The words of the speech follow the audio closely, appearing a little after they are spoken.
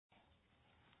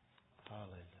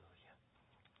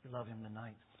We love Him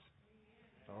tonight.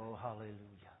 Oh, hallelujah.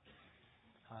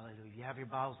 Hallelujah. If you have your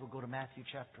Bibles, we'll go to Matthew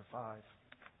chapter 5.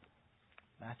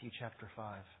 Matthew chapter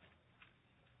 5.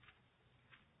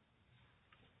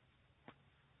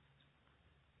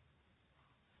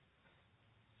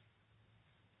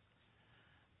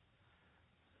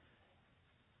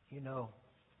 You know,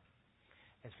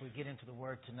 as we get into the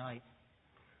Word tonight,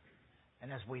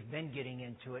 and as we've been getting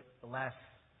into it the last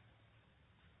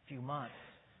few months,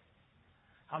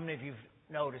 how many of you have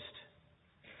noticed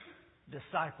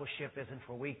discipleship isn't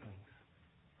for weaklings?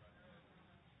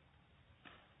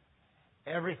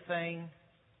 Everything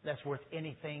that's worth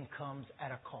anything comes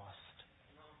at a cost.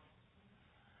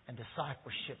 And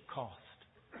discipleship cost.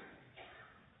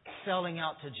 Selling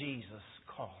out to Jesus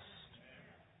cost.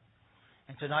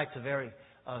 And tonight's a very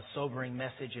sobering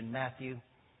message in Matthew.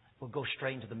 We'll go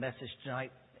straight into the message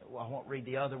tonight. I won't read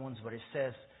the other ones, but it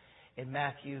says in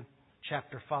Matthew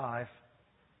chapter 5,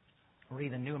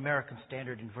 read the New American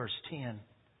Standard in verse 10.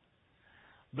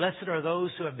 Blessed are those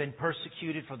who have been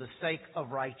persecuted for the sake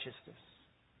of righteousness,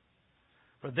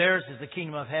 for theirs is the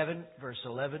kingdom of heaven. Verse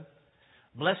 11.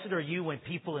 Blessed are you when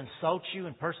people insult you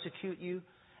and persecute you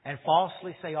and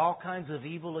falsely say all kinds of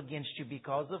evil against you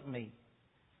because of me.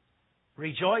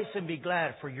 Rejoice and be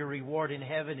glad, for your reward in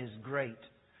heaven is great.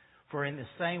 For in the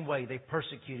same way they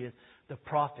persecuted the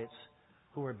prophets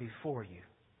who were before you.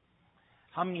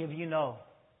 How many of you know,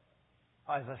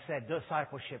 as I said,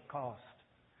 discipleship cost?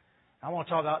 I want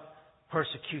to talk about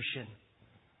persecution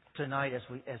tonight as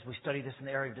we study this in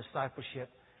the area of discipleship.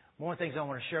 One of the things I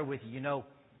want to share with you,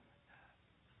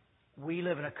 we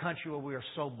live in a country where we are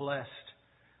so blessed.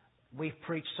 We've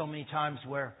preached so many times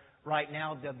where right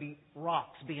now there'll be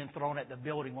rocks being thrown at the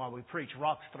building while we preach,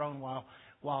 rocks thrown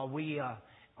while we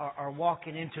are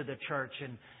walking into the church,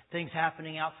 and things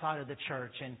happening outside of the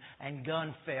church, and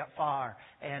gunfire,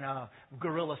 and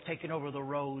guerrillas taking over the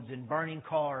roads, and burning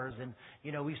cars, and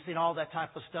we've seen all that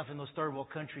type of stuff in those third world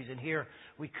countries. And here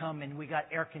we come and we got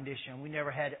air conditioning. We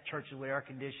never had churches with air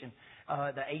conditioning.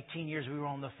 The 18 years we were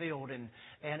on the field, and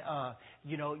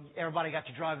everybody got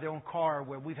to drive their own car,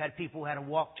 where we've had people who had to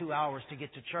walk 2 hours to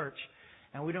get to church,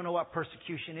 and we don't know what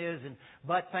persecution is.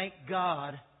 But thank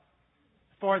God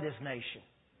for this nation.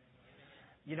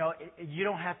 You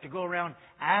don't have to go around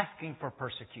asking for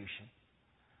persecution.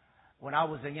 When I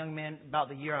was a young man, about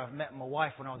the year I met my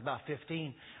wife, when I was about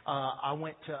 15, I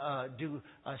went to do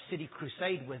a city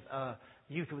crusade with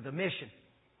Youth with a Mission.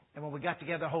 And when we got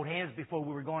together to hold hands before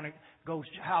we were going to go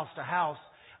house to house,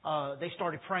 they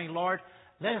started praying, Lord,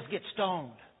 let us get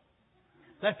stoned.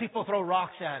 Let people throw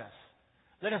rocks at us.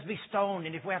 Let us be stoned,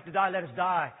 and if we have to die, let us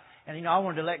die. And I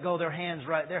wanted to let go of their hands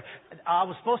right there. I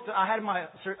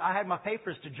had my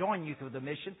papers to join Youth with a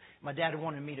Mission. My dad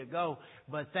wanted me to go,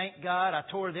 but thank God I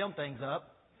tore them things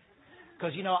up.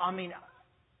 Because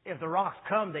if the rocks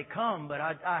come, they come. But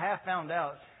I have found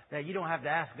out that you don't have to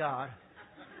ask God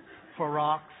for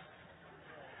rocks.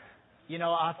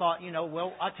 I thought,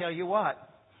 well, I tell you what,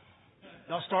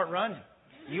 don't start running.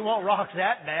 You want rocks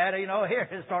that bad,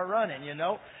 here, start running,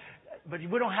 But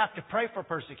we don't have to pray for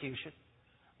persecution.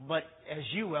 But as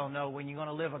you well know, when you're going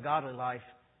to live a godly life,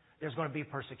 there's going to be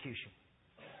persecution.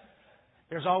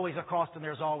 There's always a cost and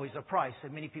there's always a price.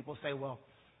 And many people say, well,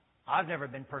 I've never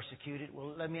been persecuted.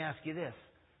 Well, let me ask you this.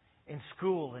 In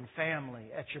school, in family,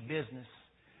 at your business,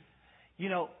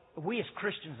 we as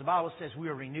Christians, the Bible says we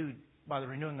are renewed by the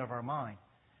renewing of our mind.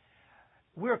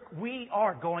 We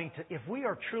are going to, if we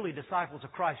are truly disciples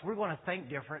of Christ, we're going to think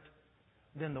different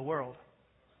than the world.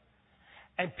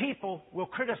 And people will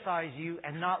criticize you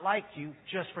and not like you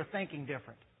just for thinking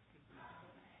different.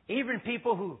 Even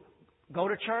people who go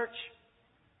to church,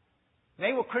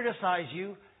 they will criticize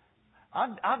you. I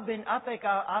think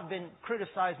I've been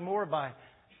criticized more by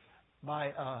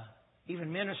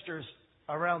even ministers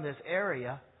around this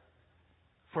area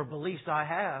for beliefs I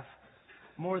have,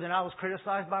 more than I was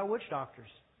criticized by witch doctors.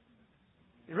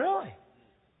 Really?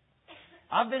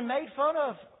 I've been made fun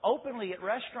of openly at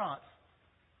restaurants.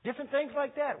 Different things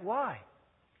like that. Why?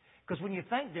 Because when you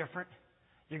think different,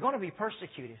 you're going to be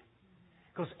persecuted.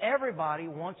 Because everybody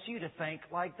wants you to think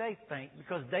like they think,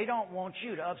 because they don't want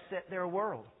you to upset their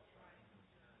world.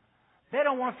 They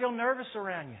don't want to feel nervous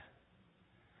around you.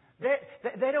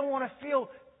 They don't want to feel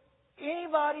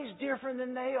anybody's different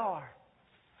than they are.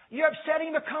 You're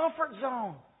upsetting the comfort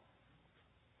zone.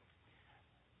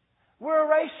 We're a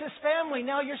racist family.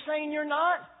 Now you're saying you're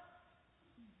not?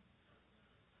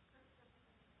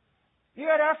 You're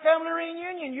at our family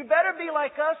reunion. You better be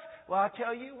like us. Well, I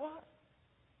tell you what.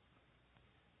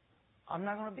 I'm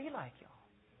not going to be like y'all.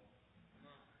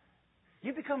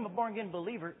 You become a born-again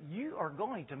believer, you are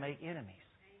going to make enemies.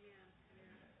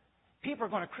 People are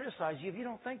going to criticize you if you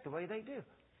don't think the way they do.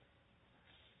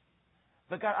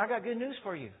 But God, I got good news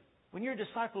for you. When you're a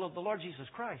disciple of the Lord Jesus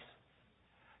Christ,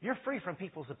 you're free from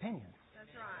people's opinions.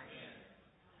 That's right.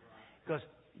 Because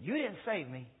you didn't save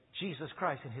me. Jesus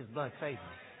Christ and His blood saved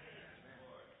me.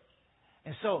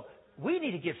 And so we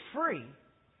need to get free.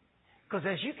 Because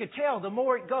as you can tell, the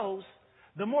more it goes,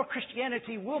 the more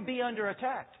Christianity will be under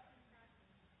attack.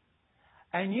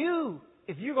 And you,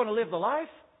 if you're going to live the life,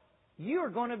 you are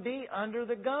going to be under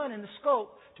the gun and the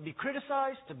scope to be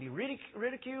criticized, to be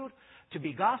ridiculed, to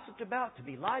be gossiped about, to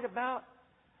be lied about.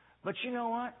 But you know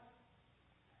what?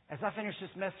 As I finish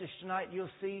this message tonight, you'll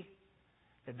see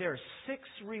that there are 6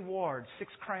 rewards,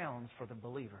 6 crowns for the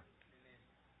believer.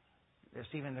 There's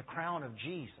even the crown of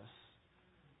Jesus.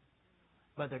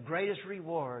 But the greatest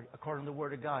reward, according to the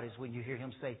Word of God, is when you hear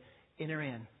Him say, "Enter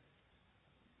in,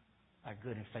 thy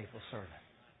good and faithful servant."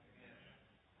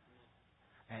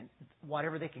 And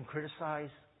whatever they can criticize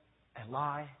and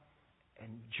lie and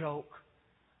joke,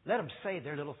 let them say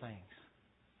their little things.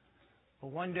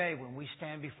 But one day when we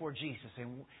stand before Jesus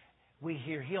and we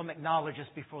hear Him acknowledge us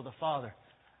before the Father,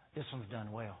 this one's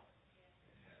done well.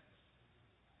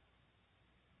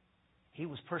 He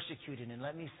was persecuted. And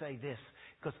let me say this,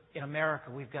 because in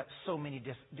America we've got so many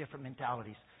different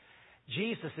mentalities.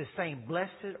 Jesus is saying,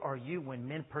 "Blessed are you when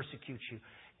men persecute you."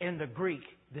 In the Greek,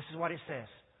 this is what it says.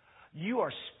 You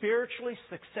are spiritually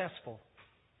successful.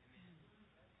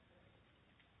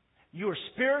 You are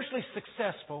spiritually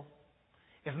successful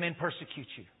if men persecute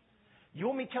you. You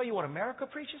want me to tell you what America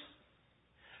preaches?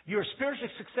 You're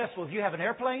spiritually successful if you have an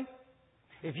airplane,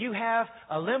 if you have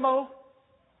a limo,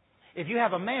 if you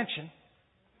have a mansion,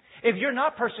 if you're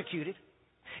not persecuted,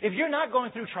 if you're not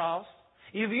going through trials,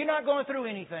 if you're not going through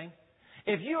anything,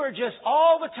 if you are just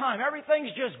all the time, everything's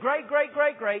just great, great,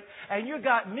 great, great, and you've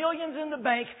got millions in the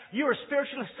bank, you are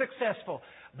spiritually successful.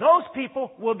 Those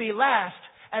people will be last,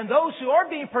 and those who are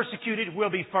being persecuted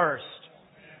will be first.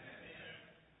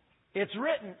 It's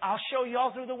written. I'll show you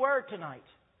all through the Word tonight.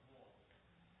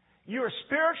 You are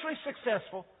spiritually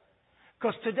successful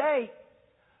because today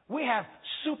we have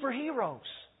superheroes.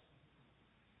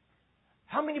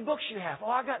 How many books you have? Oh,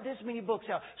 I got this many books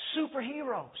out.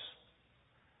 Superheroes.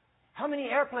 How many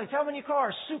airplanes? How many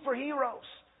cars? Superheroes.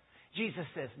 Jesus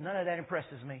says, none of that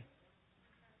impresses me.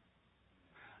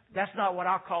 That's not what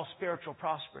I call spiritual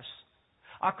prosperous.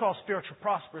 I call spiritual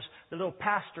prosperous the little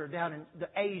pastor down in the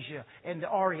Asia and the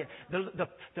Orient.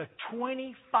 The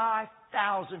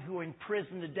 25,000 who are in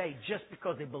prison today just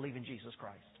because they believe in Jesus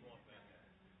Christ.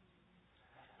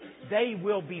 They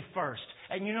will be first.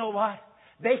 And you know what?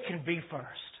 They can be first.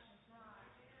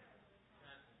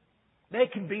 They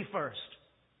can be first.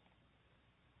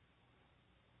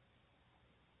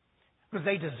 Because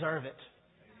they deserve it.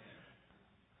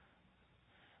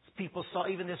 People saw,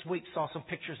 even this week, saw some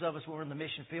pictures of us when we were in the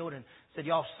mission field and said,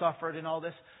 y'all suffered and all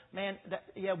this. Man,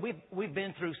 we've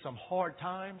been through some hard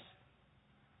times,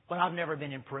 but I've never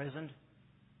been imprisoned.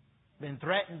 Been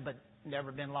threatened, but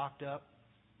never been locked up.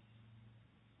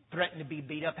 Threatened to be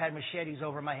beat up, had machetes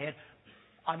over my head.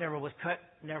 I never was cut,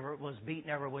 never was beat,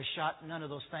 never was shot, none of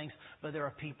those things. But there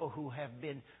are people who have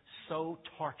been so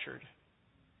tortured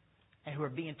and who are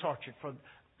being tortured for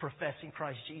professing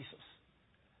Christ Jesus.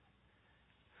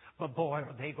 But boy,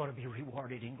 are they going to be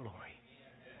rewarded in glory.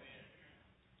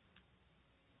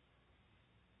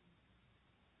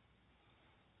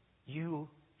 You,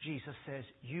 Jesus says,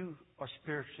 you are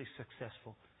spiritually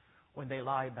successful when they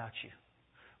lie about you,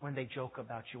 when they joke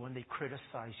about you, when they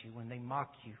criticize you, when they mock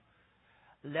you.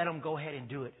 Let them go ahead and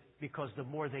do it, because the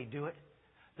more they do it,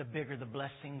 the bigger the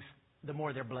blessings, the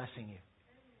more they're blessing you.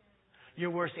 Your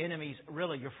worst enemy is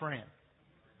really your friend.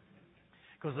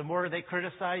 Because the more they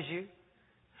criticize you,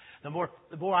 the more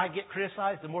I get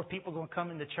criticized, the more people are going to come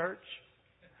in the church.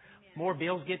 More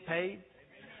bills get paid.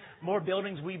 More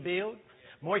buildings we build.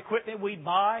 More equipment we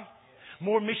buy.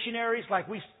 More missionaries. Like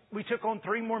we took on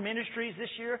 3 more ministries this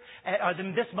year,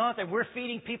 this month, and we're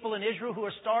feeding people in Israel who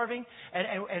are starving,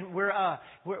 and we're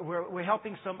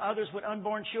helping some others with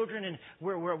unborn children, and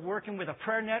we're working with a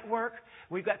prayer network.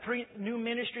 We've got 3 new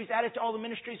ministries added to all the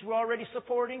ministries we're already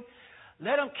supporting.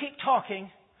 Let them keep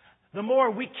talking. The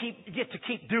more we get to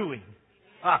keep doing.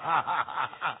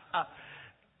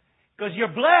 Because you're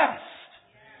blessed.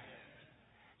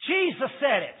 Jesus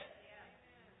said it.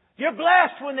 You're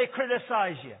blessed when they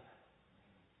criticize you.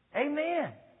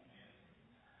 Amen.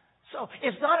 So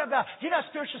it's not about, you're not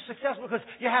spiritually successful because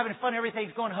you're having fun,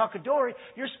 everything's going hunky-dory.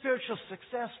 You're spiritually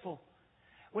successful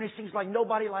when it seems like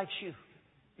nobody likes you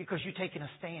because you're taking a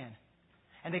stand.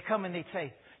 And they come and they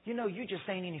say, you just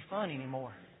ain't any fun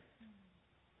anymore.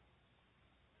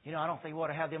 You know, I don't think we ought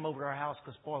to have them over to our house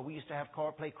because, boy, we used to have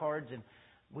play cards and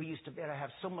we used to be able to have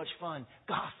so much fun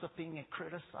gossiping and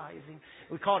criticizing.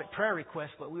 We called it prayer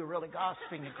requests, but we were really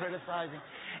gossiping and criticizing.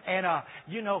 And,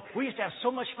 you know, we used to have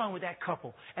so much fun with that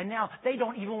couple. And now they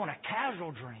don't even want a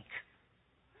casual drink.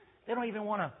 They don't even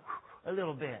want a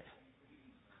little bit.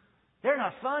 They're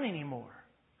not fun anymore.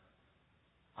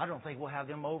 I don't think we'll have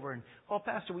them over and, oh,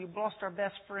 Pastor, we've lost our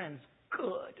best friends.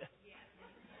 Good.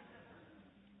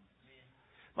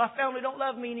 My family don't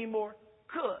love me anymore.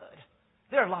 Good.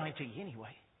 They're lying to you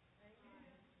anyway.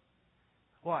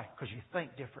 Why? Because you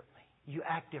think differently. You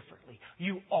act differently.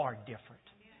 You are different.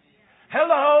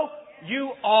 Hello?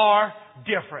 You are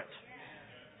different.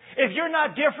 If you're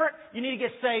not different, you need to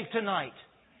get saved tonight.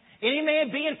 Any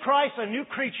man be in Christ, a new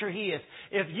creature he is.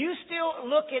 If you still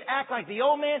look and act like the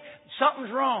old man,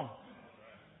 something's wrong.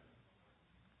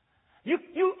 You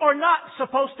are not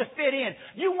supposed to fit in.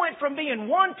 You went from being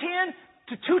 110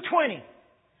 to 220.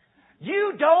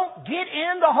 You don't get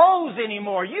in the hose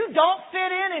anymore. You don't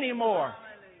fit in anymore.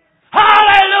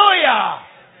 Hallelujah!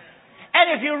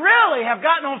 And if you really have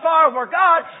gotten on fire for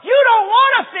God, you don't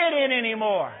want to fit in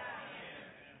anymore.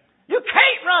 You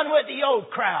can't run with the old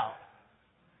crowd.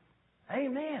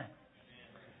 Amen.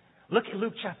 Look at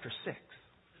Luke chapter 6.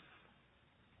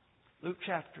 Luke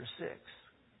chapter 6.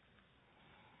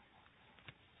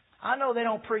 I know they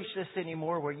don't preach this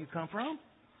anymore where you come from.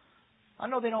 I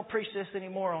know they don't preach this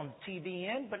anymore on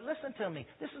TBN, but listen to me.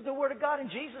 This is the Word of God, and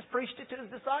Jesus preached it to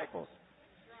His disciples.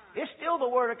 It's still the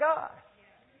Word of God.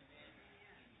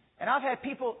 And I've had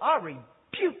people, I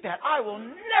rebuke that. I will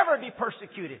never be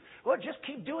persecuted. Well, just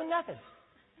keep doing nothing.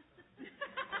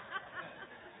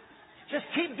 Just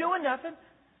keep doing nothing.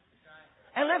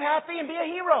 And live happy and be a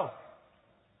hero.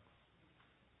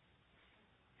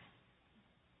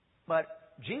 But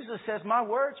Jesus says, my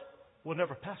words will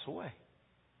never pass away.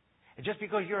 And just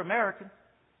because you're American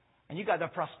and you got the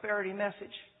prosperity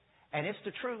message, and it's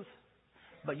the truth,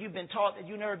 but you've been taught that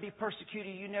you never be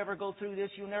persecuted, you never go through this,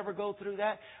 you never go through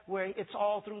that, where it's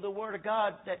all through the Word of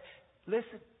God that,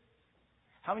 listen,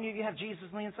 how many of you have Jesus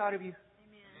on the inside of you?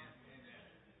 Amen.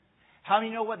 How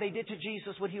many know what they did to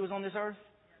Jesus when He was on this earth?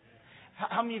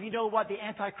 How many of you know what the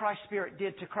Antichrist spirit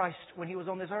did to Christ when He was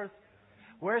on this earth?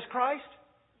 Where's Christ?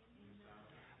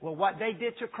 Well, what they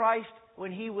did to Christ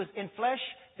when He was in flesh,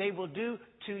 they will do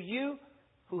to you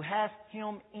who has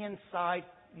Him inside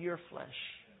your flesh.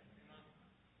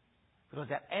 Because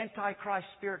that Antichrist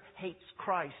spirit hates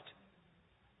Christ.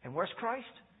 And where's Christ?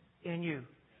 In you.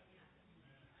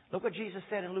 Look what Jesus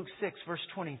said in Luke 6, verse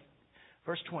 20.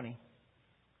 Verse 20.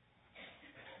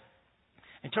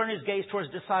 And turning His gaze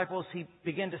towards His disciples, He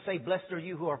began to say, Blessed are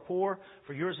you who are poor,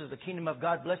 for yours is the kingdom of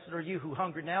God. Blessed are you who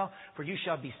hunger now, for you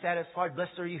shall be satisfied.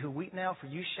 Blessed are you who weep now, for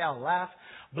you shall laugh.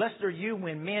 Blessed are you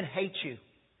when men hate you,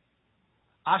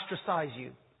 ostracize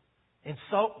you,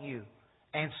 insult you,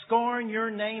 and scorn your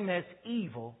name as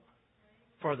evil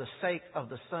for the sake of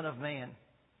the Son of Man.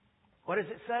 What does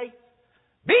it say?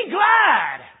 Be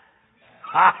glad!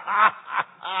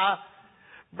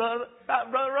 Brother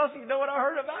Russell, you know what I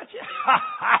heard about you?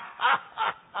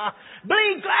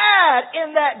 Be glad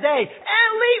in that day and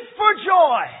leap for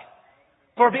joy.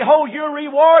 For behold, your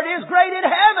reward is great in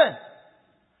heaven.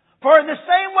 For in the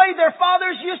same way their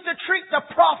fathers used to treat the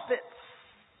prophets,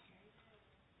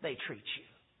 they treat you.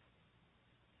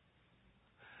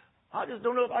 I just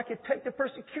don't know if I can take the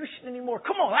persecution anymore.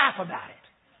 Come on, laugh about it.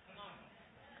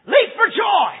 Leap for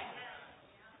joy.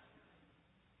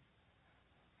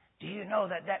 Do you know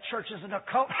that church is an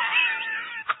occult?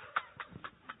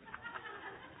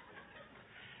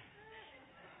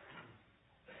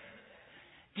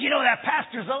 Do you know that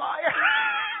pastor's a liar?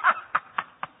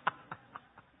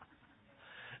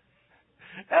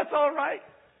 That's all right.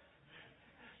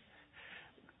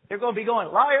 They're going to be going,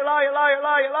 liar, liar, liar,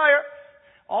 liar, liar,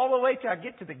 all the way till I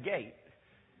get to the gate.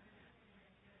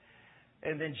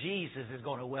 And then Jesus is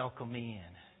going to welcome me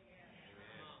in.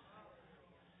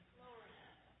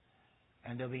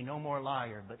 And there'll be no more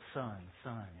liar, but son,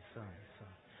 son, son, son.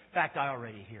 In fact, I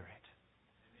already hear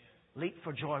it. Leap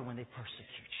for joy when they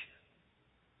persecute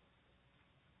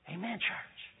you. Amen,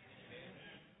 church.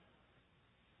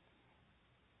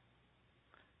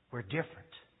 We're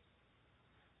different.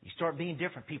 You start being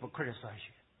different, people criticize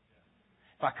you.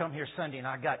 If I come here Sunday and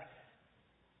I got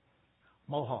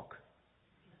mohawk.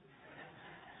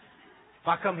 If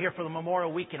I come here for the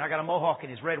Memorial Weekend, I got a mohawk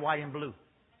and it's red, white, and blue.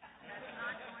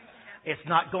 It's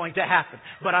not going to happen.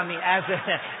 But I mean, as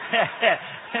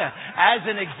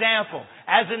an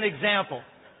example,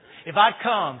 if I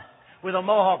come with a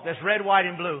mohawk that's red, white,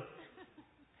 and blue,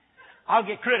 I'll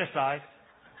get criticized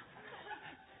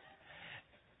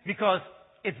because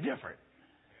it's different.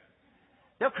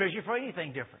 They'll criticize you for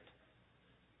anything different.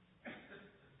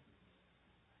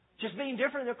 Just being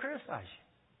different, they'll criticize you.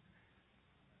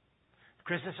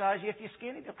 Criticize you if you're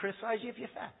skinny. They'll criticize you if you're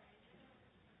fat.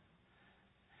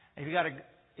 If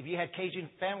you had Cajun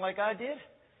family like I did,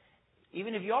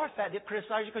 even if you are fat, they'll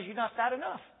criticize you because you're not fat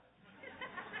enough.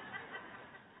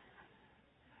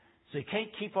 So you can't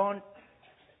keep on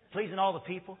pleasing all the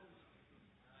people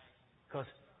because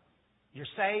you're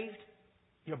saved,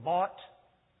 you're bought,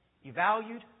 you're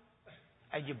valued,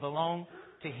 and you belong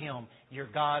to Him. You're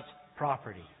God's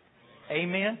property.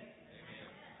 Amen?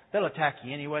 They'll attack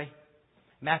you anyway.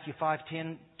 Matthew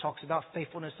 5:10 talks about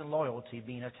faithfulness and loyalty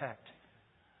being attacked.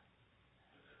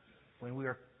 When we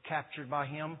are captured by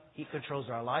Him, He controls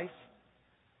our life.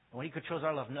 When He controls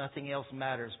our life, nothing else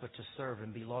matters but to serve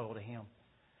and be loyal to Him.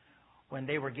 When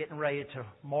they were getting ready to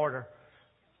martyr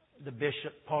the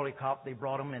bishop, Polycarp, they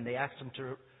brought him and they asked him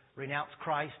to renounce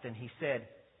Christ. And he said,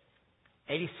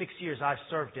 86 years I've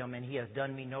served Him and He has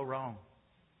done me no wrong.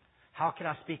 How can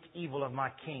I speak evil of my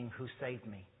King who saved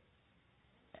me?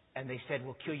 And they said,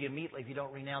 we'll kill you immediately if you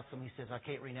don't renounce Him. He says, I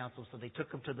can't renounce Him. So they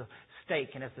took Him to the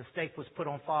stake. And as the stake was put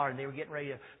on fire and they were getting ready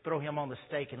to throw Him on the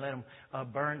stake and let Him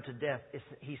burn to death,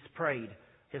 He's prayed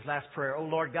His last prayer. O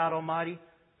Lord God Almighty,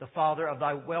 the Father of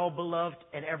Thy well-beloved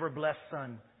and ever-blessed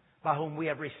Son, by whom we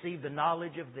have received the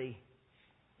knowledge of Thee,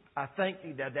 I thank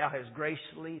Thee that Thou hast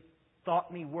graciously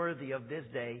thought me worthy of this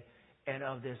day and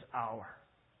of this hour.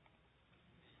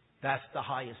 That's the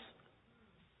highest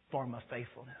form of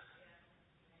faithfulness.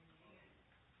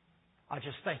 I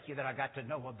just thank You that I got to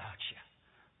know about You.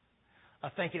 I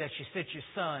thank You that You sent Your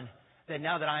Son, that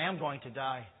now that I am going to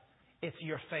die, it's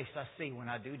Your face I see when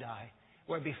I do die.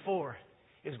 Where before,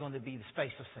 it was going to be the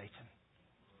face of Satan.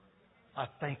 I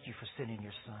thank You for sending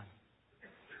Your Son.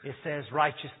 It says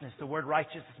righteousness. The word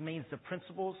righteousness means the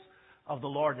principles of the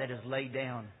Lord that is laid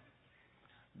down.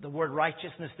 The word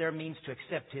righteousness there means to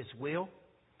accept His will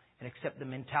and accept the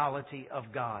mentality of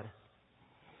God.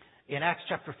 In Acts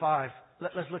chapter 5,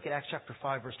 let's look at Acts chapter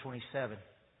 5, verse 27.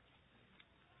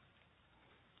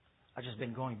 I've just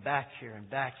been going back here and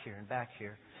back here and back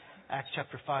here. Acts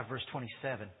chapter 5, verse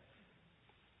 27.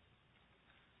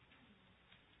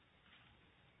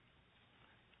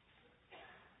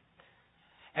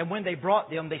 And when they brought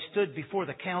them, they stood before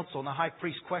the council, and the high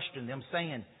priest questioned them,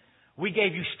 saying, We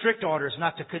gave you strict orders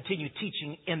not to continue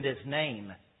teaching in this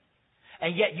name.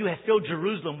 And yet you have filled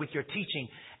Jerusalem with your teaching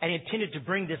and intended to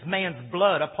bring this man's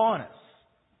blood upon us.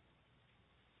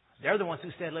 They're the ones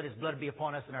who said, let His blood be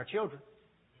upon us and our children.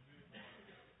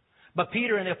 But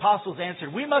Peter and the apostles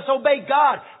answered, We must obey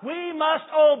God. We must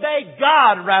obey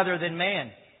God rather than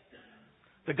man.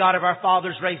 The God of our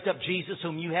fathers raised up Jesus,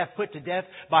 whom you have put to death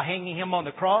by hanging Him on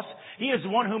the cross. He is the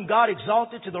one whom God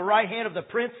exalted to the right hand of the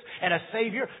Prince and a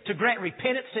Savior to grant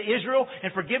repentance to Israel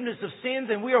and forgiveness of sins.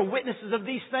 And we are witnesses of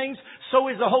these things. So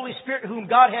is the Holy Spirit whom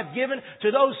God hath given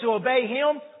to those who obey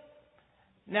Him.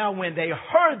 Now when they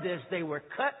heard this, they were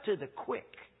cut to the quick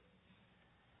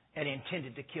and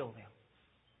intended to kill them.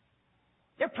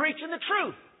 They're preaching the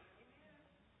truth.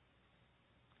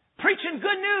 Preaching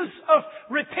good news of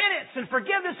repentance and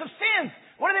forgiveness of sins.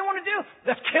 What do they want to do?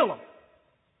 Let's kill them.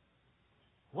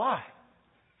 Why?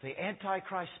 The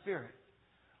Antichrist spirit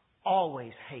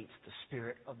always hates the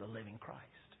Spirit of the living Christ,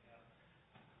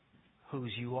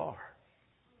 whose you are.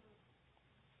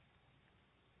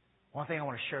 One thing I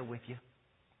want to share with you,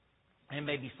 and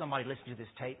maybe somebody listening to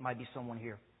this tape, might be someone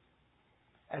here.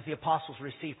 As the apostles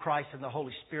received Christ and the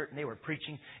Holy Spirit, and they were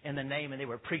preaching in the name, and they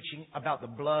were preaching about the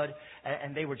blood,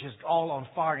 and they were just all on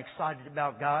fire and excited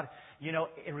about God. You know,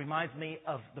 it reminds me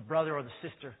of the brother or the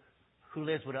sister who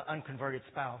lives with an unconverted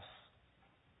spouse.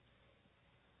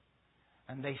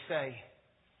 And they say,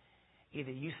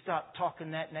 either you stop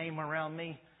talking that name around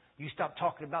me, you stop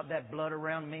talking about that blood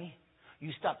around me,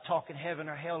 you stop talking heaven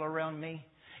or hell around me.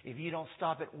 If you don't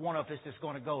stop it, one of us is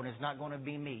going to go, and it's not going to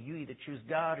be me. You either choose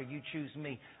God or you choose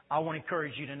me. I want to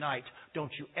encourage you tonight.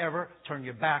 Don't you ever turn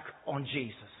your back on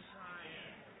Jesus.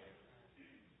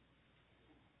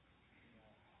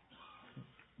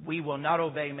 We will not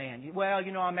obey man. Well,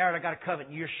 you know, I'm married. I got a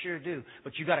covenant. You sure do.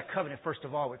 But you got a covenant, first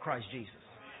of all, with Christ Jesus.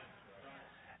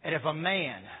 And if a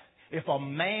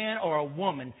man or a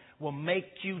woman will make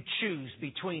you choose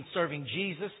between serving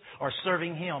Jesus or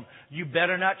serving Him, you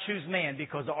better not choose man,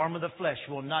 because the arm of the flesh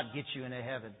will not get you into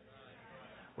heaven.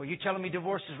 Well, you telling me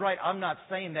divorce is right? I'm not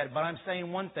saying that, but I'm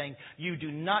saying one thing. You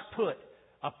do not put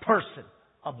a person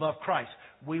above Christ.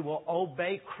 We will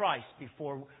obey Christ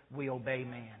before we obey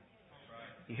man.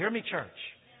 You hear me, church?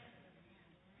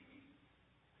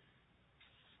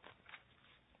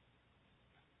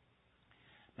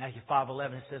 Matthew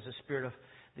 5:11, it says the Spirit of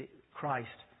the Christ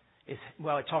is,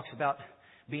 well, it talks about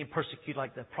being persecuted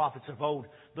like the prophets of old.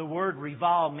 The word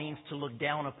revile means to look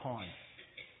down upon.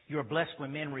 You are blessed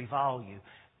when men revile you.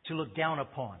 To look down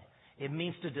upon. It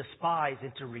means to despise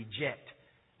and to reject.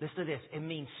 Listen to this. It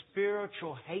means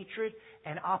spiritual hatred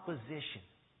and opposition.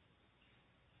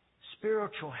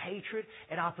 Spiritual hatred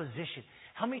and opposition.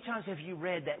 How many times have you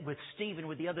read that with Stephen,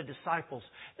 with the other disciples,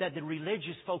 that the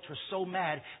religious folks were so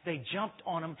mad, they jumped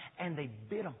on him and they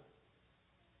bit him?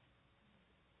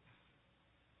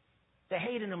 They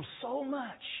hated him so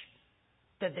much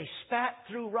that they spat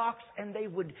through rocks and they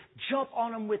would jump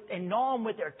on him and gnaw him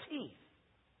with their teeth.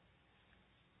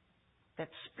 That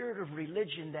spirit of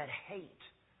religion, that hate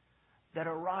that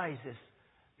arises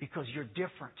because you're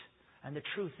different. And the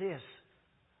truth is,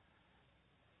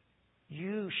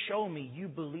 you show me you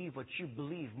believe what you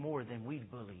believe more than we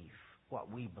believe what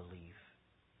we believe.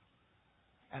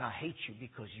 And I hate you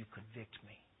because you convict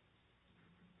me.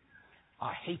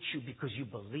 I hate you because you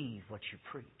believe what you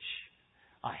preach.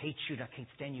 I hate you and I can't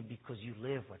stand you because you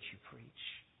live what you preach.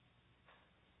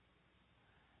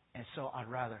 And so I'd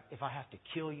rather, if I have to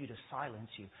kill you to silence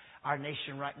you, our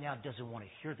nation right now doesn't want to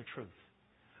hear the truth.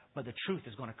 But the truth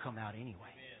is going to come out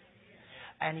anyway.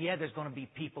 And yeah, there's going to be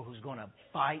people who's going to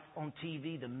bite on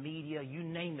TV, the media, you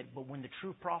name it. But when the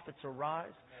true prophets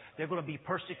arise, they're going to be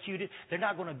persecuted. They're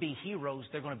not going to be heroes.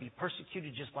 They're going to be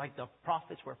persecuted just like the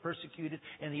prophets were persecuted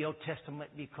in the Old Testament,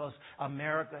 because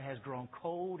America has grown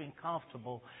cold and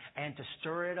comfortable. And to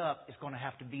stir it up, it's going to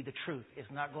have to be the truth. It's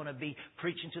not going to be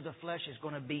preaching to the flesh. It's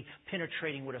going to be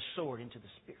penetrating with a sword into the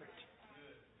spirit.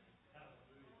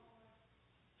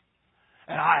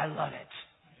 And I love it.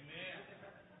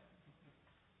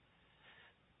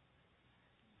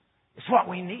 It's what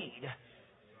we need.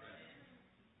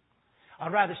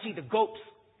 I'd rather see the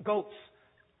goats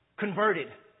converted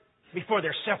before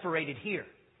they're separated here.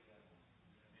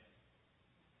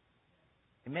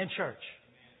 Amen, church.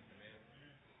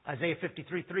 Isaiah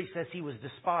 53:3 says he was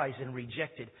despised and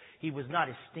rejected. He was not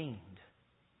esteemed.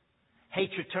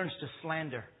 Hatred turns to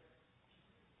slander.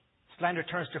 Slander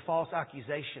turns to false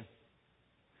accusation.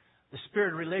 The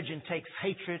spirit of religion takes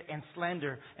hatred and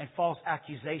slander and false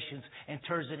accusations and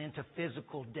turns it into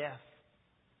physical death.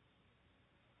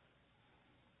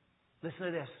 Listen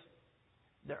to this.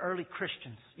 The early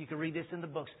Christians, you can read this in the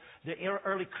books, the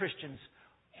early Christians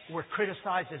were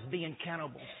criticized as being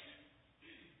cannibals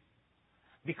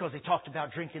because they talked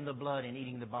about drinking the blood and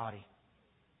eating the body.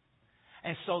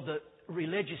 And so the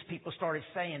religious people started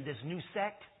saying, this new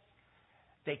sect,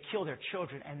 they kill their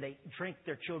children and they drink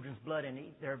their children's blood and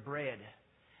eat their bread.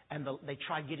 And they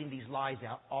tried getting these lies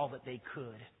out all that they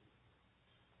could.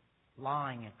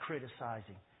 Lying and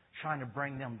criticizing, trying to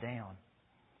bring them down.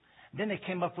 Then they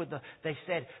came up with they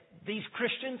said, these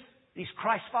Christians, these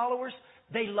Christ followers,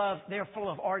 they're full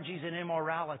of orgies and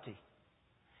immorality.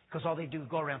 Because all they do is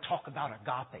go around talk about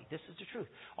agape. This is the truth.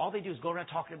 All they do is go around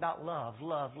talking about love,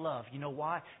 love, love. You know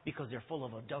why? Because they're full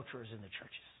of adulterers in the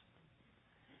churches.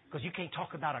 Because you can't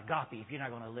talk about agape if you're not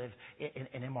going to live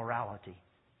in immorality.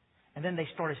 And then they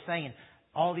started saying,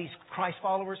 all these Christ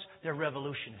followers, they're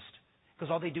revolutionists. Because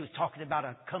all they do is talking about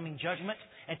a coming judgment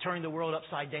and turning the world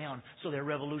upside down. So they're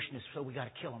revolutionists, so we got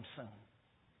to kill them soon.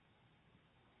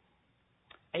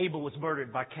 Abel was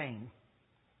murdered by Cain.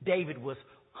 David was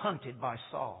hunted by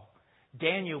Saul.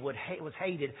 Daniel was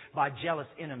hated by jealous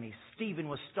enemies. Stephen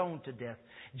was stoned to death.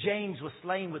 James was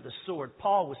slain with the sword.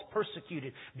 Paul was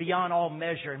persecuted beyond all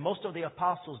measure. And most of the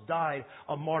apostles died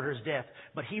a martyr's death.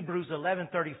 But Hebrews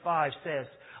 11:35 says,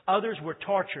 others were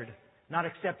tortured, not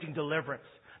accepting deliverance,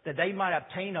 that they might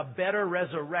obtain a better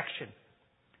resurrection.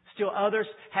 Still others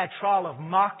had trial of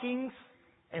mockings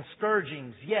and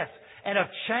scourgings, yes, and of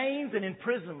chains and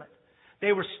imprisonment.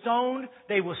 They were stoned,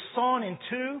 they were sawn in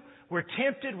two, were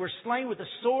tempted, were slain with the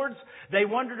swords. They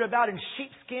wandered about in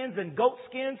sheepskins and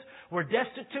goatskins, were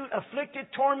destitute, afflicted,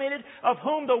 tormented, of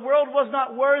whom the world was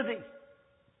not worthy.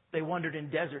 They wandered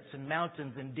in deserts and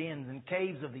mountains and dens and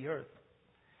caves of the earth.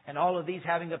 And all of these,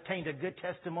 having obtained a good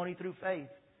testimony through faith,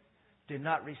 did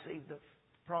not receive the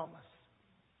promise.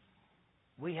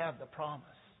 We have the promise.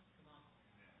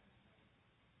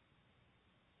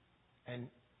 And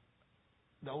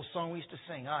the old song we used to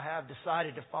sing, I have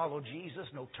decided to follow Jesus,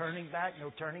 no turning back,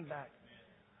 no turning back.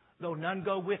 Though none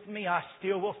go with me, I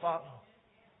still will follow.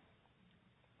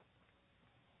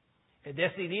 He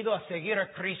decidido a seguir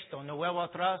a Cristo, no vuelvo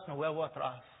atrás, no vuelvo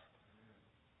atrás.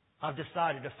 I've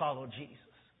decided to follow Jesus.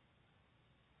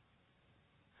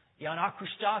 Ja na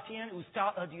Christatien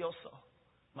ustat adioso.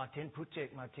 Matin putik,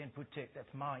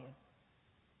 that's Mayan.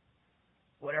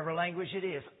 Whatever language it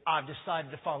is, I've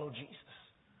decided to follow Jesus.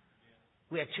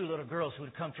 We had two little girls who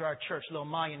would come to our church, little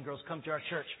Mayan girls come to our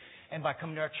church. And by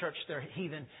coming to our church, their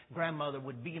heathen grandmother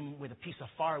would beat them with a piece of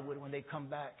firewood when they'd come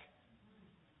back.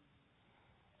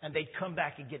 And they'd come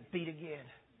back and get beat again.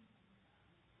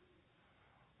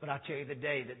 But I'll tell you the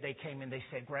day that they came in, they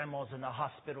said, Grandma's in the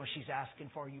hospital and she's asking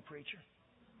for you, preacher.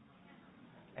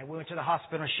 And we went to the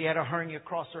hospital and she had a hernia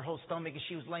across her whole stomach and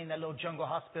she was laying in that little jungle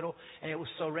hospital and it was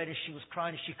so red and she was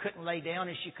crying and she couldn't lay down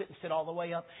and she couldn't sit all the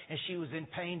way up and she was in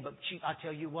pain. But I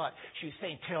tell you what, she was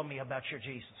saying, tell me about your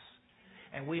Jesus.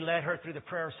 And we led her through the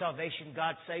prayer of salvation.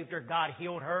 God saved her. God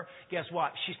healed her. Guess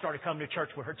what? She started coming to church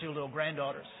with her two little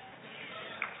granddaughters.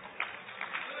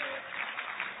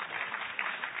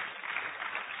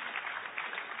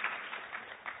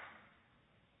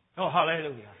 Oh,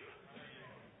 hallelujah.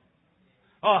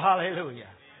 Oh, hallelujah.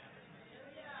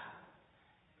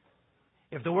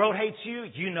 If the world hates you,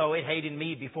 you know it hated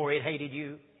me before it hated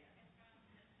you.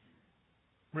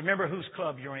 Remember whose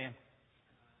club you're in.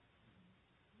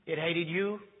 It hated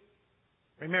you.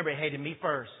 Remember, it hated me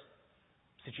first.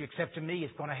 Since you accepted me,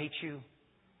 it's going to hate you.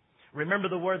 Remember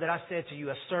the word that I said to you,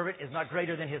 a servant is not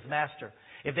greater than his master.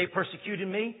 If they persecuted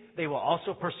me, they will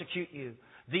also persecute you.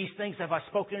 These things have I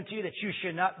spoken unto you that you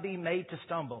should not be made to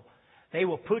stumble. They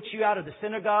will put you out of the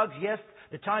synagogues. Yes,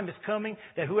 the time is coming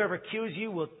that whoever accuses you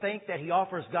will think that he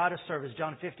offers God a service.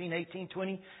 John 15, 18,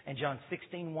 20, and John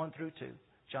 16, 1 through 2.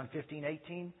 John 15,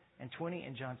 18, and 20,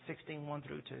 and John 16, 1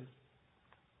 through 2.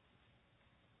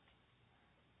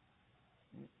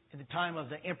 In the time of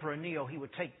the Emperor Nero, he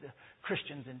would take the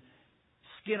Christians and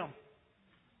skin them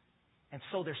and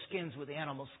sew their skins with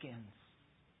animal skins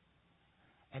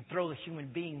and throw the human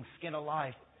being's skin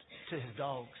alive to his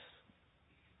dogs.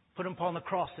 Put them upon the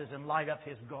crosses and light up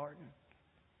his garden.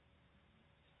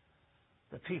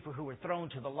 The people who were thrown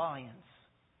to the lions.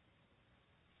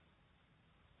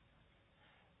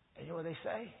 And you know what they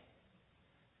say?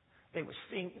 They would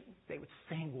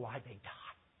sing why they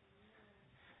died.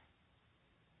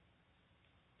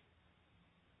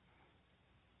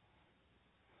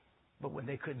 But when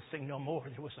they couldn't sing no more,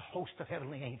 there was a host of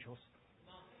heavenly angels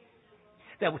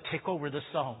that would take over the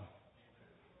song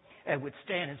and would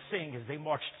stand and sing as they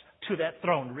marched to that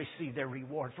throne to receive their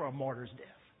reward for a martyr's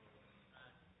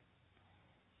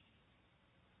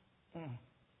death.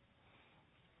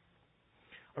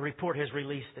 A report has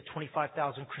released that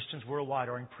 25,000 Christians worldwide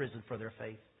are in prison for their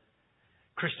faith.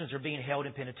 Christians are being held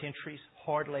in penitentiaries,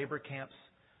 hard labor camps,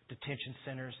 detention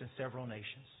centers in several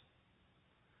nations.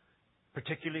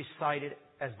 Particularly cited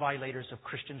as violators of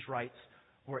Christians' rights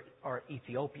are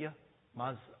Ethiopia,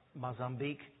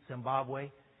 Mozambique,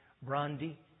 Zimbabwe,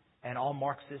 Burundi, and all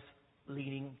Marxist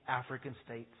leading African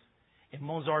states. In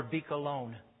Mozambique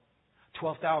alone,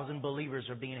 12,000 believers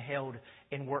are being held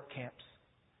in work camps.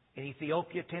 In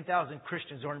Ethiopia, 10,000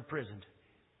 Christians are imprisoned.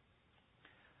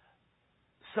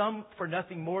 Some for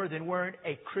nothing more than wearing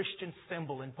a Christian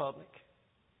symbol in public.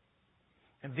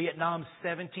 In Vietnam,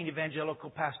 17 evangelical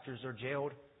pastors are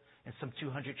jailed and some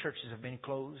 200 churches have been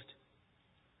closed.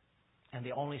 And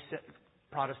the only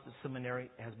Protestant seminary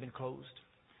has been closed.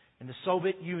 In the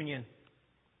Soviet Union,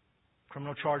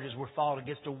 criminal charges were filed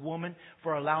against a woman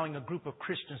for allowing a group of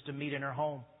Christians to meet in her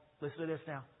home. Listen to this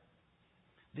now.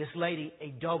 This lady, a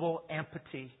double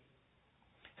amputee,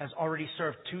 has already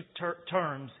served 2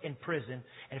 terms in prison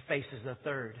and faces a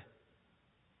third.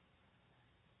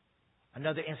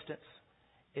 Another instance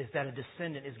is that a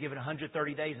descendant is given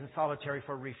 130 days in solitary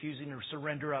for refusing to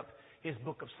surrender up his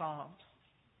book of Psalms.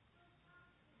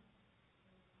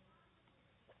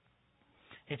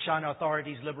 In China,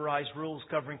 authorities liberalized rules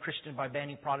covering Christians by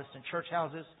banning Protestant church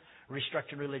houses,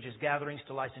 restricting religious gatherings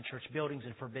to licensed church buildings,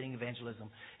 and forbidding evangelism.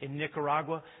 In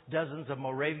Nicaragua, dozens of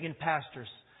Moravian pastors,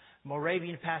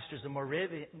 the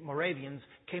Moravians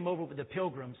came over with the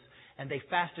pilgrims, and they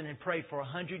fasted and prayed for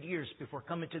 100 years before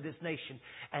coming to this nation.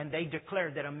 And they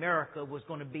declared that America was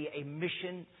going to be a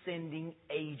mission-sending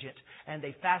agent. And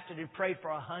they fasted and prayed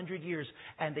for 100 years.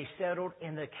 And they settled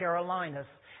in the Carolinas.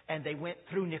 And they went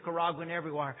through Nicaragua and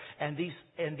everywhere. And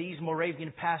these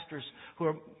Moravian pastors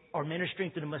who are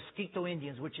ministering to the Mosquito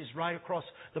Indians, which is right across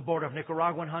the border of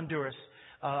Nicaragua and Honduras.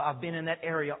 I've been in that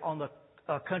area on the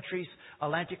country's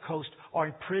Atlantic coast, are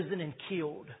in prison and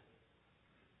killed.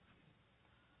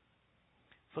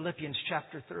 Philippians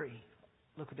chapter 3.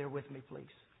 Look there with me, please.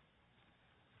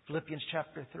 Philippians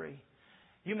chapter 3.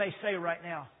 You may say right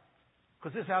now,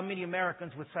 because this is how many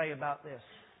Americans would say about this.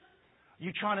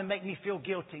 You trying to make me feel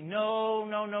guilty? No,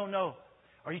 no, no, no.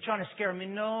 Are you trying to scare me?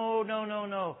 No, no, no,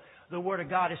 no. The Word of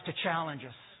God is to challenge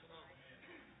us.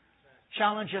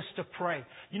 Challenge us to pray.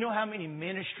 You know how many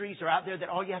ministries are out there that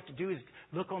all you have to do is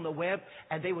look on the web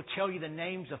and they will tell you the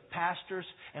names of pastors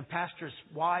and pastors'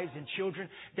 wives and children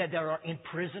that are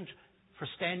imprisoned for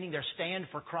standing their stand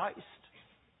for Christ.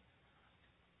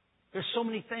 There's so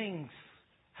many things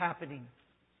happening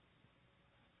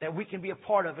that we can be a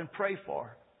part of and pray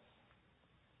for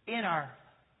in our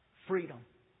freedom.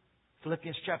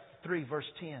 Philippians chapter 3, verse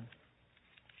 10.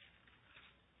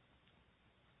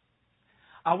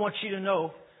 I want you to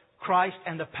know Christ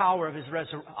and the power of His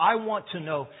resurrection. I want to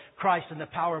know Christ and the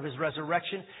power of His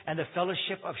resurrection and the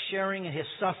fellowship of sharing in His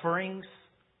sufferings,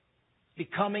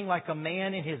 becoming like a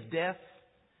man in His death,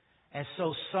 and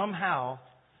so somehow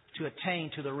to attain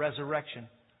to the resurrection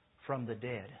from the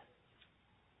dead.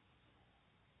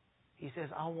 He says,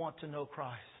 I want to know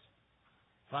Christ.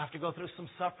 If I have to go through some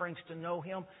sufferings to know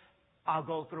Him, I'll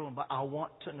go through them, but I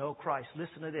want to know Christ.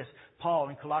 Listen to this. Paul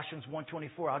in Colossians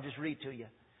 1:24, I'll just read to you.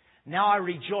 Now I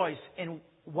rejoice in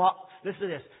what, listen to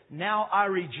this. Now I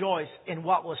rejoice in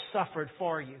what was suffered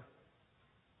for you.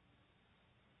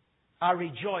 I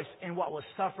rejoice in what was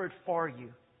suffered for you.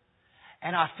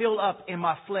 And I fill up in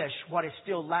my flesh what is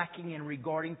still lacking in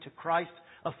regarding to Christ's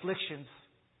afflictions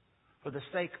for the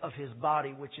sake of His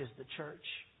body, which is the church.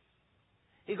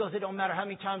 He goes, it don't matter how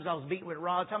many times I was beaten with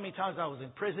rods, how many times I was in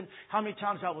prison, how many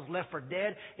times I was left for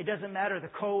dead. It doesn't matter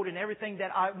the code and everything that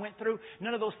I went through.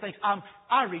 None of those things.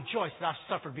 I rejoice that I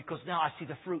suffered because now I see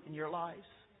the fruit in your lives.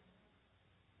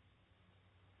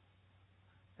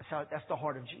 That's the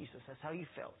heart of Jesus. That's how you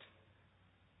felt.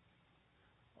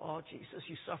 Oh, Jesus,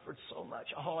 you suffered so much.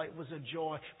 Oh, it was a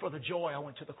joy. For the joy, I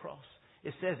went to the cross.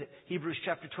 It says it. Hebrews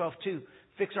chapter 12:2.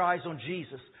 Fix our eyes on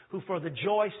Jesus, who for the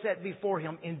joy set before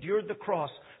Him endured the cross,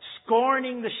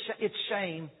 scorning its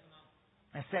shame,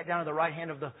 and sat down at the right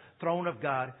hand of the throne of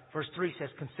God. Verse 3 says,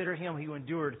 consider Him who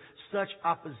endured such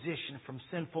opposition from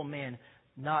sinful men,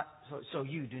 so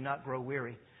you do not grow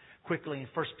weary. Quickly in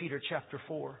 1 Peter chapter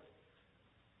 4.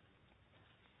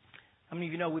 How many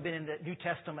of you know we've been in the New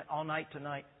Testament all night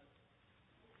tonight?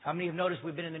 How many have noticed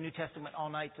we've been in the New Testament all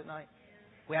night tonight?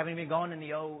 We haven't even gone in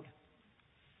the Old.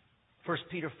 1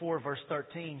 Peter 4, verse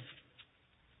 13.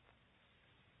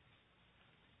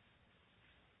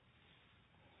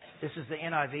 This is the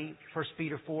NIV, 1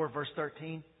 Peter 4, verse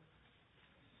 13.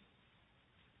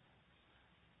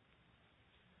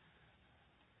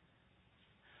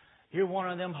 You're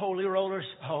one of them holy rollers?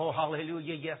 Oh,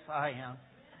 hallelujah, yes I am.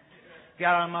 Get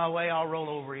out of my way, I'll roll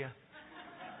over you.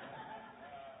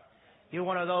 You're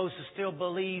one of those who still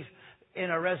believe in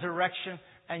a resurrection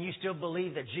and you still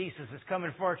believe that Jesus is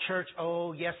coming for a church?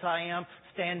 Oh, yes I am.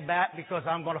 Stand back because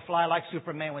I'm going to fly like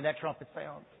Superman when that trumpet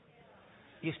sounds.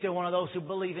 You're still one of those who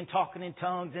believe in talking in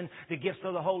tongues and the gifts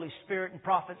of the Holy Spirit and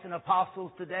prophets and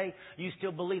apostles today. You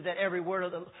still believe that every word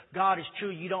of God is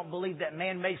true. You don't believe that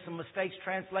man made some mistakes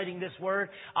translating this word.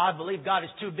 I believe God is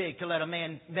too big to let a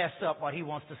man mess up what He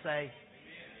wants to say.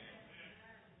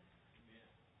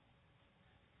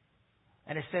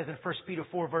 And it says in 1 Peter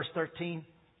 4, verse 13,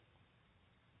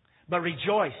 but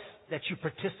rejoice that you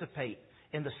participate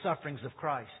in the sufferings of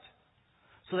Christ,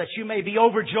 so that you may be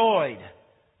overjoyed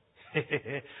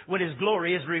when His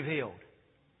glory is revealed.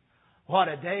 What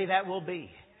a day that will be,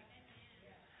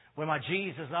 when my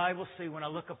Jesus I will see when I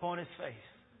look upon His face,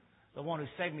 the one who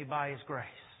saved me by His grace.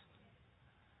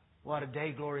 What a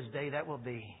day, glorious day that will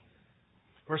be.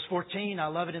 Verse 14, I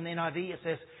love it in the NIV. It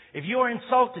says, if you are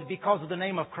insulted because of the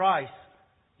name of Christ,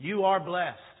 you are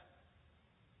blessed.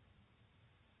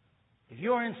 If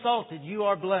you are insulted, you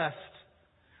are blessed.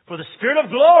 For the Spirit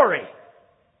of glory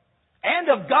and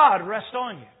of God rest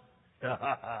on you.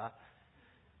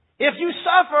 If you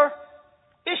suffer,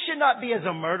 it should not be as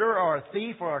a murderer or a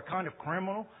thief or a kind of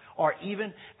criminal or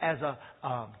even as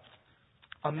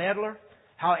a meddler.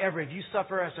 However, if you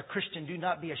suffer as a Christian, do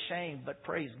not be ashamed, but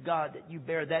praise God that you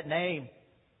bear that name.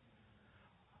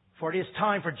 For it is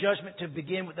time for judgment to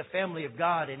begin with the family of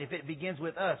God. And if it begins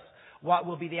with us, what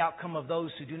will be the outcome of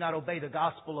those who do not obey the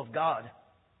gospel of God?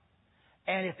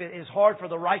 And if it is hard for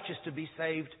the righteous to be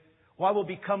saved, what will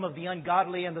become of the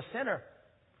ungodly and the sinner?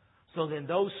 So then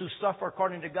those who suffer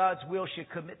according to God's will should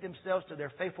commit themselves to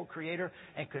their faithful Creator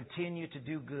and continue to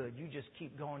do good. You just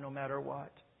keep going no matter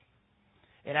what.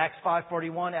 In Acts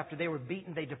 5:41, after they were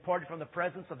beaten, they departed from the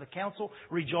presence of the council,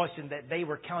 rejoicing that they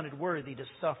were counted worthy to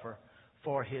suffer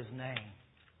for His name.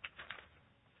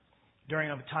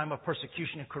 During a time of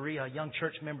persecution in Korea, a young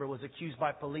church member was accused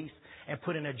by police and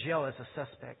put in a jail as a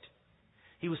suspect.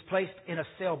 He was placed in a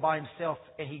cell by himself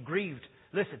and he grieved.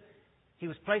 Listen, he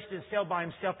was placed in a cell by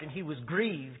himself and he was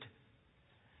grieved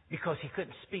because he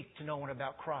couldn't speak to no one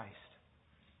about Christ.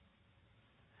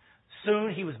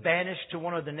 Soon he was banished to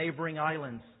one of the neighboring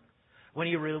islands. When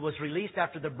he was released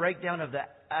after the breakdown of the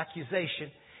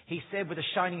accusation, he said with a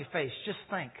shining face, "Just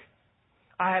think,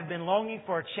 I have been longing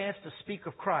for a chance to speak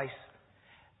of Christ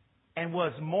and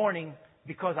was mourning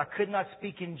because I could not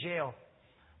speak in jail.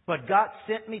 But God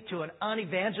sent me to an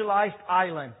unevangelized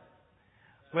island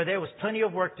where there was plenty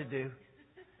of work to do,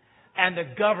 and the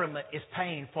government is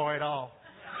paying for it all."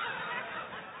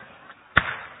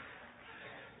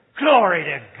 Glory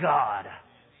to God.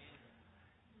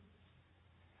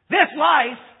 This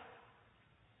life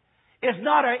is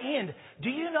not our end. Do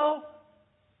you know?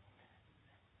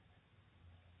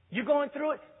 You're going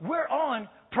through it. We're on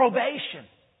probation.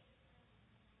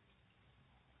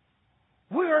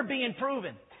 We are being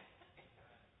proven.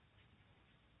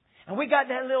 And we got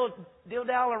that little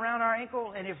dildo around our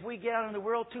ankle, and if we get out in the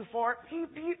world too far,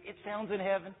 it sounds in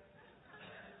heaven.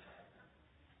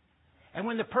 And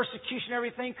when the persecution,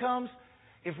 everything comes,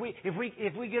 if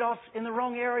we get off in the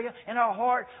wrong area, in our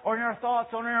heart or in our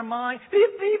thoughts or in our mind,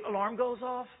 beep, beep, alarm goes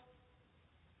off.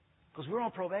 Because we're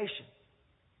on probation.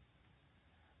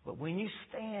 But when you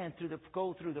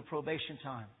go through the probation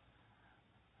time,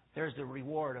 there's the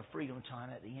reward of freedom time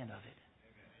at the end of it.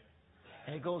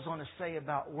 And it goes on to say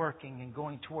about working and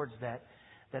going towards that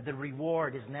the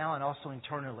reward is now and also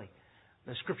internally.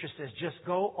 The Scripture says, just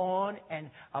go on and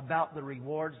about the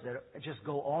rewards, that just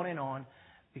go on and on,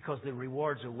 because the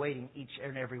rewards are waiting each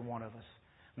and every one of us.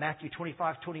 Matthew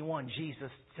 25:21,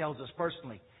 Jesus tells us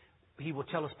personally, He will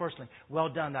tell us personally, "Well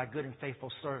done, thy good and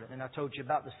faithful servant." And I told you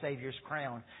about the Savior's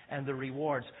crown and the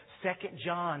rewards. 2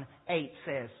 John 8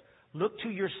 says, "Look to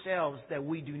yourselves that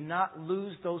we do not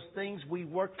lose those things we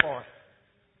work for."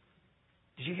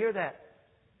 Did you hear that?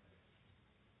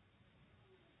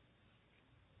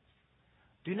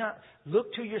 Do not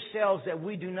look to yourselves that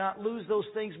we do not lose those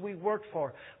things we worked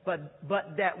for, but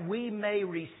that we may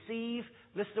receive,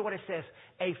 listen to what it says,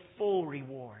 a full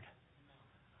reward.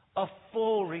 A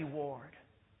full reward.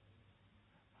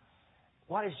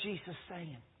 What is Jesus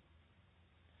saying?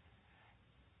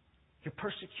 You're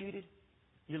persecuted,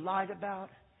 you're lied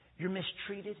about, you're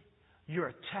mistreated, you're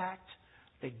attacked,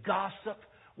 they gossip,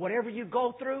 whatever you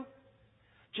go through,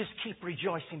 just keep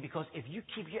rejoicing, because if you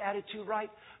keep your attitude right,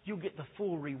 you'll get the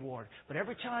full reward. But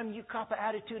every time you cop an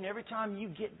attitude, and every time you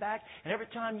get back, and every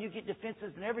time you get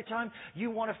defensive, and every time you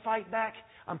want to fight back,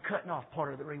 I'm cutting off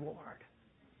part of the reward.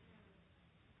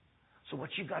 So what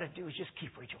you got to do is just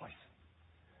keep rejoicing.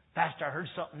 Pastor, I heard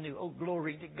something new. Oh,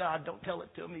 glory to God. Don't tell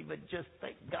it to me, but just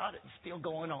thank God it's still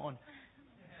going on.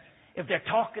 If they're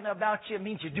talking about you, it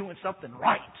means you're doing something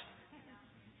right.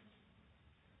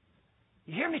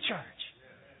 You hear me, church?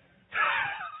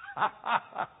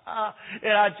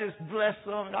 And I just bless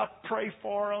them, and I pray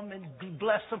for them and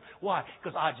bless them. Why?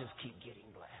 Because I just keep getting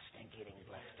blessed and getting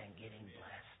blessed and getting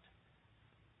blessed.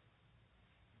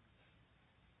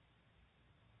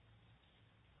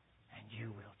 And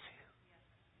you will too.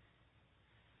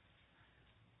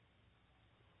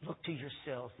 Look to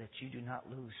yourselves that you do not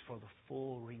lose for the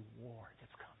full reward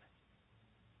that's coming.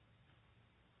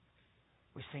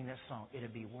 We sing that song, it'll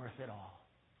be worth it all.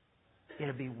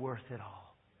 It'll be worth it all.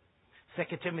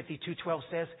 2 Timothy 2:12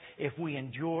 says, if we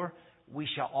endure, we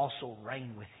shall also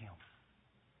reign with Him.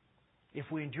 If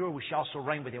we endure, we shall also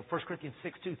reign with Him. 1 Corinthians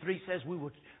 6:2-3 says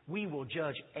we will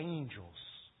judge angels.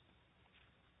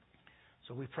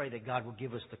 So we pray that God will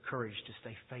give us the courage to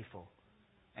stay faithful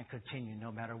and continue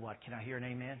no matter what. Can I hear an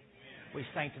amen? We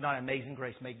sang tonight, Amazing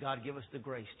Grace. May God give us the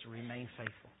grace to remain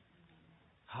faithful.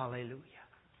 Hallelujah.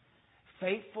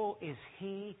 Faithful is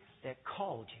He that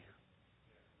called you.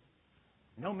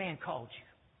 No man called you.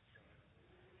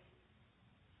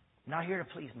 Not here to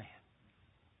please man.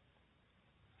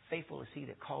 Faithful is He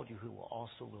that called you, who will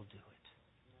do it.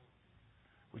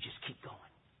 We just keep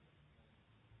going.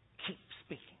 Keep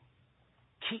speaking.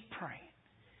 Keep praying.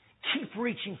 Keep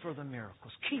reaching for the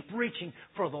miracles. Keep reaching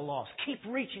for the lost. Keep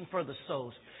reaching for the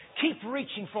souls. Keep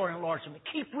reaching for enlargement.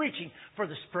 Keep reaching for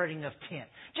the spreading of tent.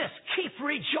 Just keep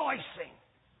rejoicing.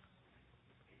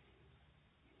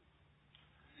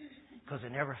 Because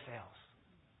it never fails.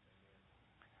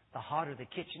 The hotter the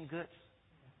kitchen gets,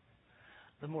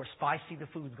 the more spicy the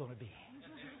food's going to be.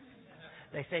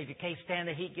 They say if you can't stand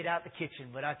the heat, get out the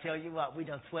kitchen. But I tell you what, we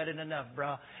done sweated enough,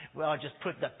 bro. Well, just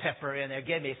put the pepper in there.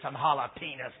 Give me some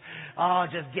jalapenos. Oh,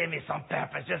 just give me some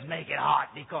peppers. Just make it hot,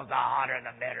 because the hotter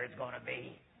the better it's going to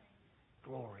be.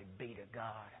 Glory be to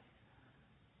God.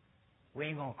 We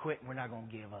ain't going to quit and we're not going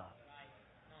to give up.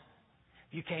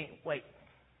 You can't wait.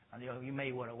 I know you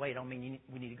may want to wait. I don't mean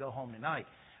we need to go home tonight.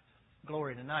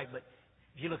 Glory tonight. But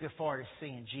if you're looking forward to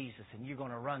seeing Jesus and you're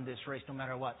going to run this race no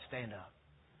matter what, stand up.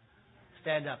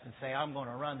 stand up and say, I'm going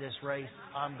to run this race.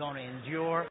 I'm going to endure.